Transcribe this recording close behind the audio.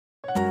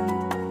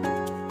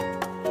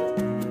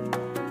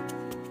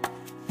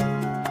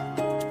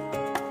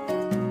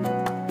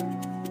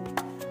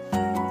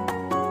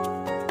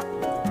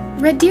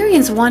Red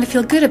Deerians want to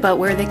feel good about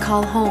where they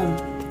call home.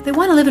 They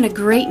want to live in a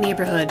great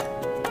neighborhood,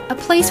 a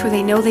place where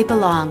they know they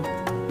belong.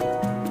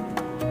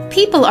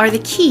 People are the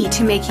key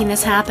to making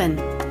this happen.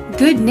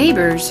 Good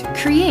neighbors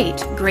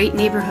create great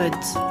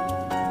neighborhoods.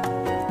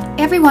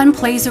 Everyone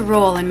plays a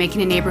role in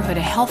making a neighborhood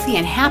a healthy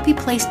and happy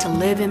place to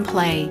live and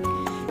play.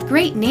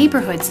 Great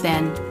neighborhoods,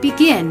 then,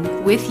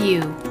 begin with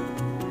you.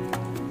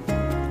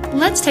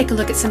 Let's take a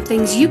look at some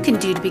things you can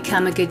do to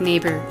become a good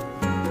neighbor.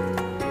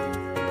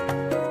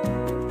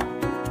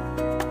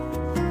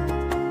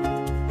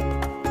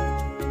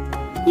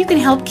 You can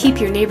help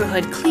keep your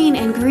neighborhood clean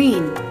and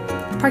green.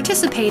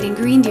 Participate in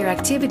green deer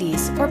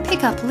activities or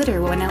pick up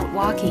litter when out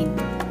walking.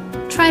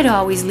 Try to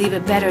always leave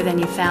it better than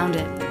you found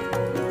it.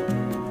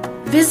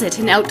 Visit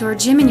an outdoor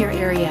gym in your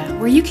area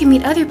where you can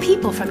meet other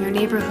people from your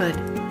neighborhood.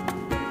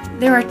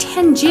 There are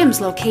 10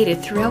 gyms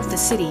located throughout the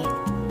city.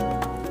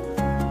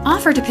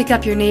 Offer to pick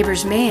up your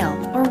neighbor's mail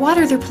or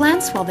water their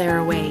plants while they're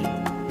away.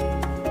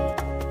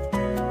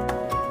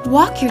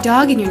 Walk your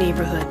dog in your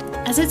neighborhood,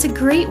 as it's a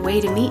great way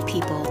to meet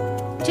people.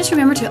 Just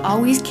remember to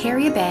always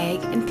carry a bag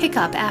and pick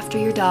up after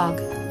your dog.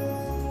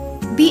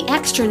 Be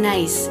extra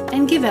nice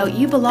and give out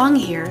 "You belong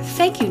here,"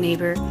 "Thank you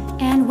neighbor,"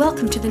 and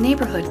 "Welcome to the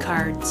neighborhood"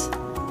 cards.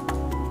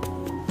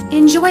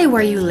 Enjoy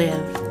where you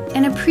live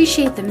and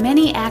appreciate the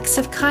many acts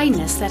of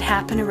kindness that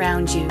happen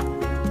around you.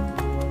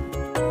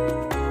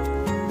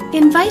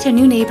 Invite a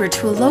new neighbor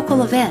to a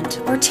local event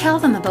or tell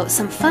them about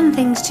some fun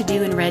things to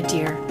do in Red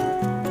Deer.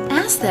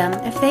 Ask them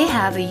if they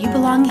have a "You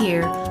Belong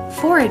Here"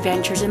 4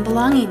 Adventures in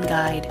Belonging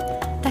guide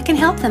that can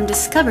help them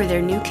discover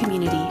their new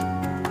community.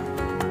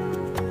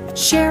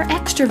 Share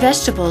extra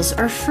vegetables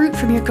or fruit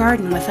from your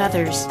garden with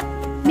others.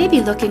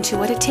 Maybe look into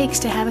what it takes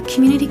to have a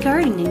community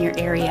garden in your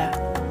area.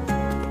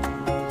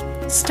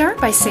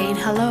 Start by saying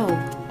hello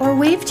or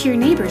wave to your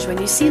neighbors when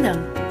you see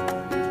them.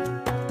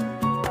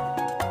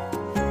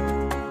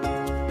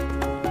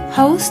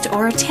 Host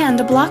or attend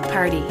a block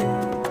party.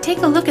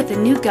 Take a look at the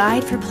new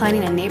guide for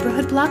planning a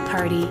neighborhood block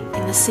party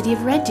in the City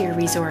of Red Deer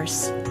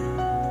resource.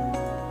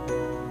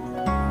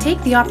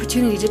 Take the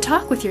opportunity to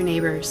talk with your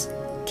neighbors.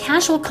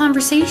 Casual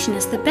conversation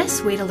is the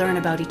best way to learn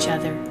about each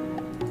other.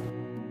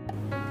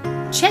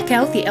 Check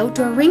out the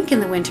outdoor rink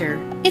in the winter.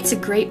 It's a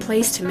great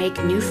place to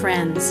make new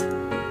friends.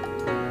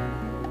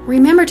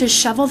 Remember to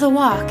shovel the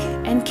walk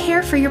and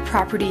care for your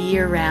property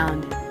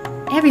year-round.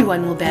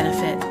 Everyone will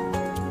benefit.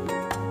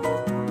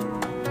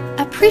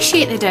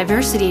 Appreciate the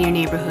diversity in your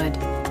neighborhood.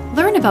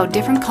 Learn about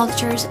different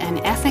cultures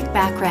and ethnic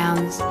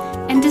backgrounds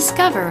and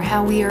discover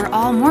how we are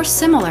all more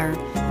similar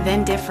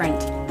than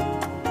different.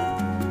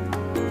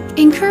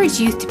 Encourage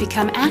youth to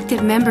become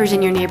active members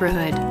in your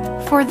neighborhood,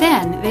 for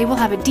then they will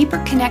have a deeper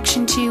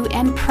connection to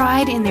and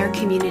pride in their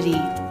community.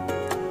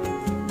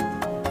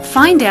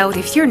 Find out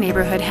if your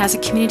neighborhood has a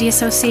community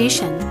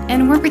association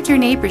and work with your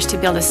neighbors to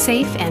build a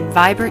safe and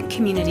vibrant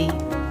community.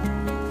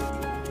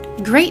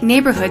 Great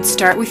neighborhoods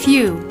start with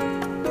you.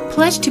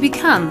 Pledge to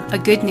become a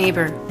good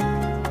neighbor.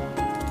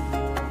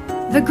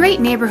 The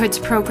Great Neighborhoods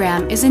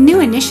program is a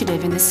new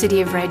initiative in the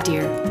City of Red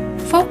Deer,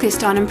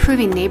 focused on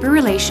improving neighbor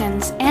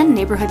relations and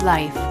neighborhood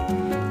life.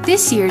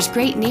 This year's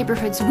Great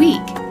Neighborhoods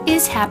Week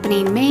is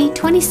happening May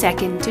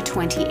 22nd to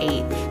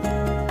 28th.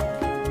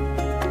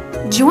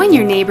 Join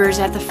your neighbors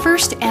at the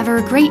first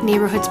ever Great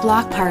Neighborhoods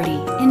Block Party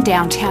in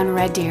downtown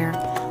Red Deer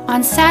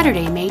on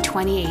Saturday, May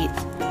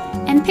 28th,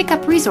 and pick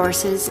up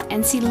resources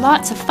and see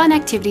lots of fun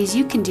activities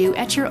you can do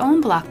at your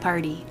own block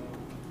party.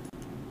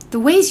 The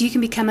ways you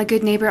can become a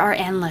good neighbor are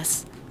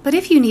endless, but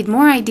if you need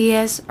more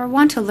ideas or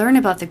want to learn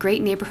about the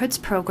Great Neighborhoods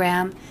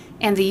program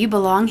and the You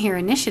Belong Here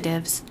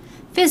initiatives,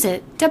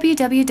 visit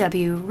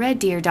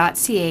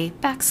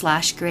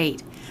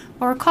www.reddeer.ca/great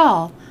or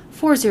call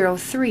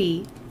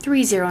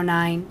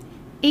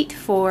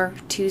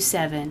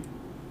 403-309-8427.